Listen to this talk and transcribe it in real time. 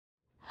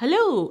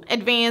Hello,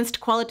 advanced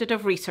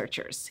qualitative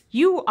researchers.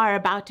 You are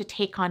about to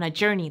take on a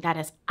journey that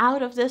is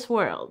out of this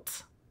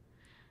world.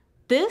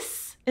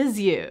 This is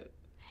you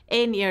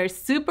in your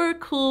super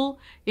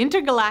cool,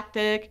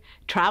 intergalactic,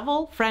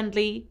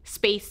 travel-friendly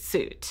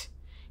spacesuit.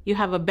 You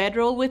have a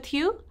bedroll with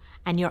you,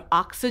 and your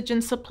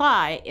oxygen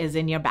supply is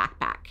in your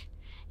backpack.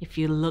 If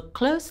you look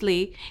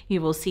closely, you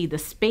will see the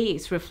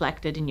space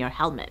reflected in your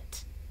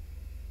helmet.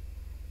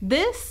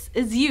 This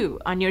is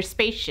you on your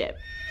spaceship,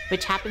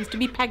 which happens to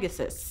be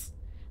Pegasus.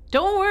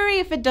 Don't worry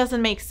if it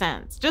doesn't make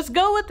sense. Just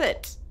go with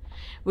it.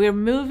 We're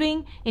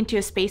moving into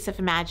a space of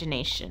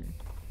imagination.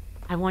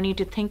 I want you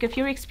to think of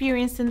your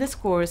experience in this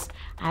course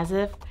as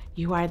if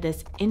you are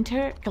this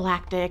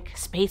intergalactic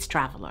space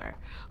traveler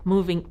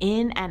moving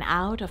in and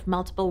out of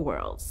multiple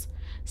worlds.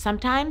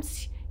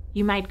 Sometimes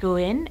you might go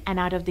in and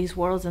out of these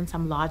worlds in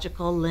some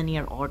logical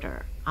linear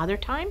order. Other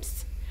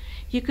times,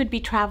 you could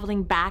be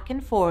traveling back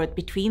and forth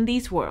between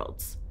these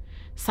worlds.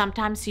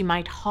 Sometimes you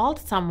might halt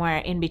somewhere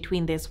in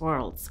between these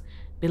worlds,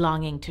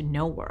 belonging to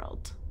no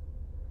world.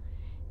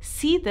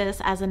 See this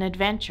as an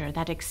adventure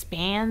that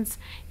expands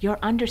your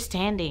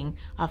understanding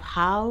of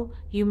how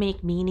you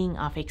make meaning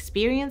of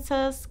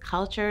experiences,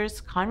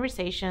 cultures,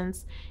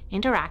 conversations,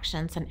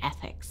 interactions, and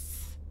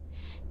ethics.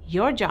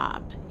 Your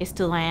job is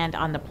to land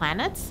on the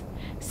planets,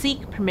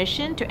 seek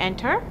permission to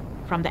enter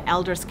from the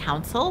Elders'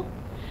 Council,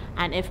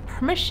 and if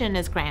permission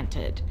is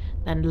granted,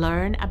 then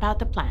learn about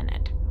the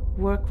planet,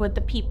 work with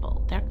the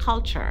people, their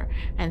culture,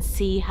 and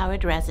see how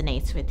it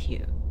resonates with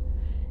you.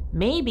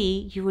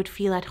 Maybe you would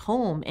feel at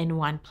home in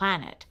one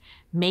planet.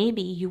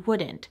 Maybe you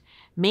wouldn't.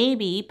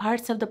 Maybe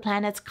parts of the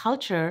planet's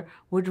culture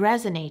would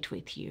resonate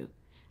with you.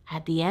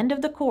 At the end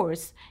of the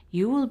course,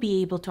 you will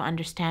be able to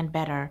understand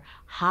better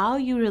how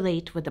you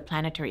relate with the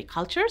planetary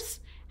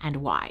cultures and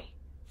why.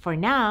 For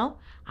now,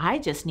 I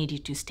just need you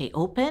to stay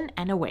open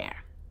and aware.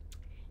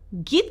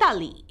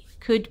 Kakali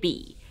could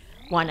be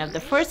one of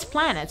the first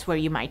planets where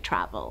you might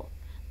travel.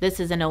 This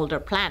is an older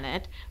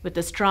planet with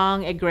a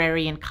strong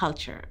agrarian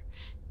culture.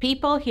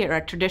 People here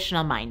are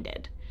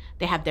traditional-minded.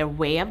 They have their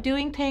way of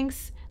doing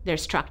things. They're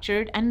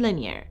structured and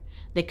linear.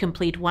 They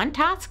complete one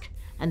task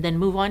and then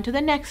move on to the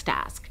next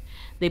task.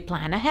 They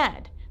plan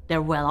ahead.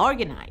 They're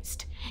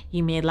well-organized.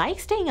 You may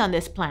like staying on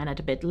this planet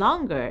a bit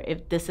longer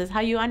if this is how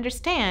you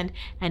understand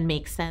and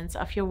make sense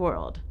of your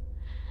world.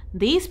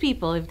 These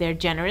people, if they're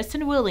generous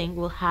and willing,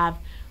 will have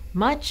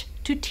much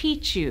to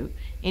teach you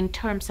in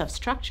terms of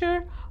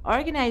structure,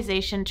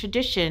 organization,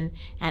 tradition,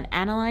 and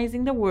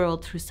analyzing the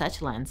world through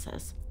such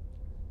lenses.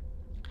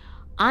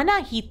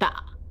 Anahita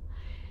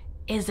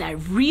is a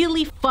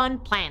really fun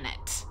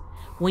planet.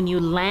 When you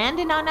land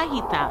in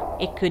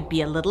Anahita, it could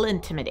be a little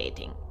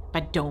intimidating,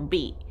 but don't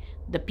be.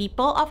 The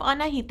people of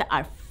Anahita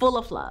are full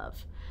of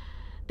love.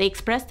 They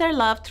express their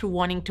love through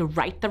wanting to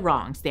right the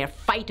wrongs. They are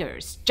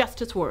fighters,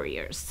 justice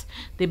warriors.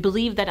 They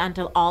believe that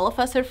until all of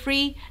us are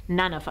free,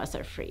 none of us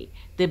are free.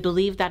 They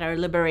believe that our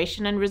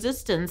liberation and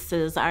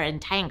resistances are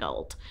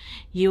entangled.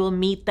 You will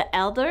meet the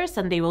elders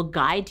and they will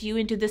guide you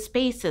into the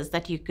spaces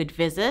that you could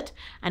visit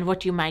and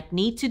what you might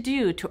need to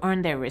do to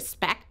earn their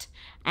respect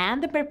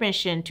and the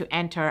permission to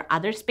enter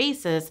other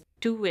spaces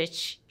to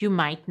which you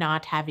might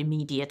not have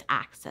immediate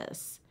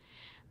access.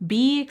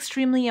 Be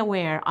extremely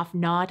aware of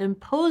not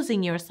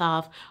imposing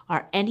yourself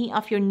or any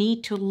of your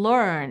need to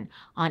learn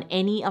on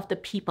any of the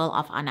people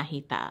of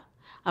Anahita.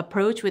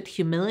 Approach with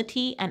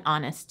humility and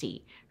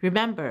honesty.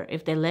 Remember,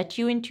 if they let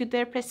you into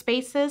their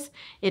spaces,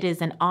 it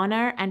is an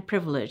honor and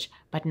privilege,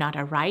 but not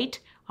a right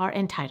or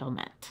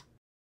entitlement.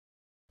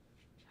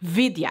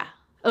 Vidya.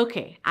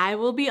 Okay, I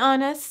will be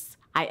honest,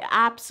 I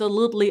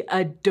absolutely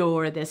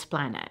adore this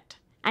planet.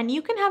 And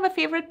you can have a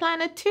favorite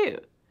planet too.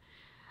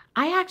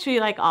 I actually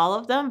like all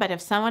of them, but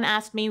if someone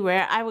asked me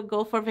where I would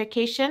go for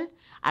vacation,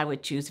 I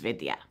would choose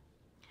Vidya.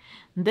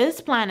 This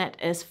planet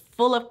is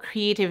full of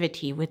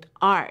creativity with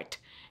art,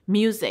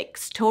 music,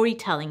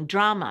 storytelling,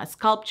 drama,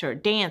 sculpture,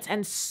 dance,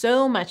 and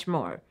so much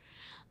more.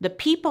 The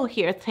people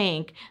here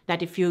think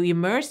that if you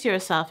immerse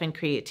yourself in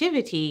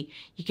creativity,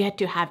 you get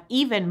to have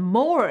even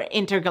more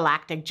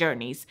intergalactic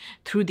journeys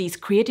through these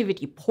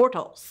creativity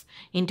portals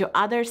into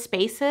other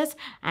spaces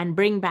and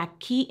bring back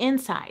key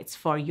insights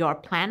for your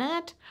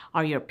planet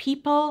or your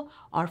people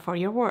or for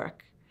your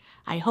work.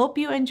 I hope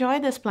you enjoy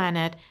this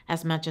planet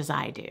as much as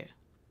I do.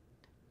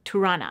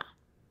 Turana.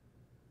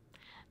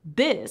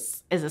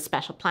 This is a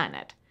special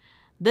planet.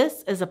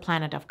 This is a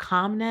planet of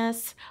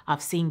calmness,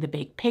 of seeing the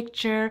big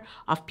picture,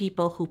 of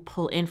people who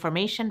pull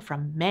information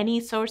from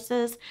many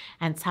sources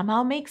and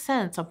somehow make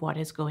sense of what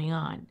is going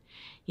on.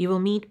 You will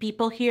meet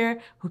people here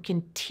who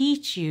can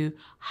teach you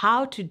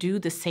how to do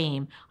the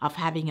same, of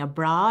having a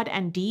broad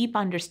and deep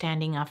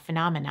understanding of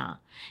phenomena,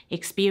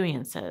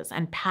 experiences,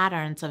 and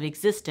patterns of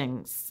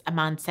existence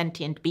among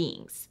sentient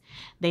beings.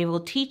 They will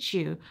teach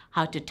you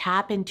how to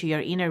tap into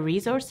your inner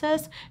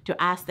resources,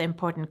 to ask the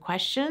important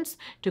questions,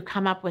 to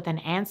come up with an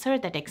answer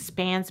that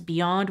expands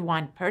beyond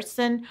one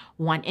person,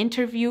 one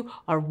interview,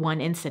 or one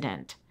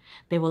incident.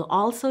 They will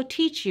also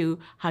teach you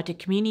how to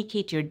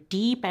communicate your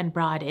deep and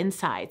broad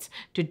insights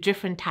to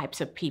different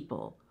types of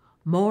people.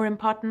 More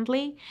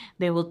importantly,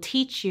 they will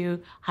teach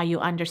you how you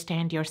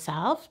understand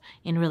yourself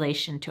in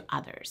relation to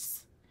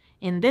others.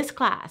 In this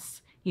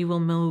class, you will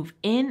move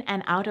in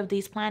and out of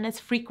these planets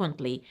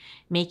frequently,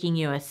 making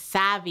you a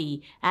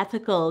savvy,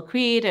 ethical,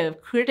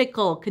 creative,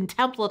 critical,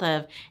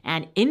 contemplative,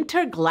 and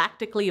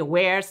intergalactically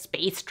aware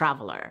space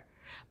traveler.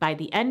 By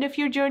the end of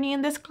your journey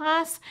in this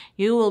class,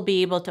 you will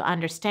be able to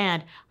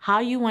understand how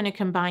you want to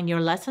combine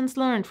your lessons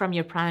learned from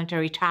your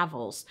planetary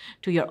travels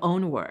to your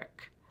own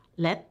work.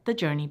 Let the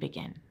journey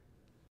begin.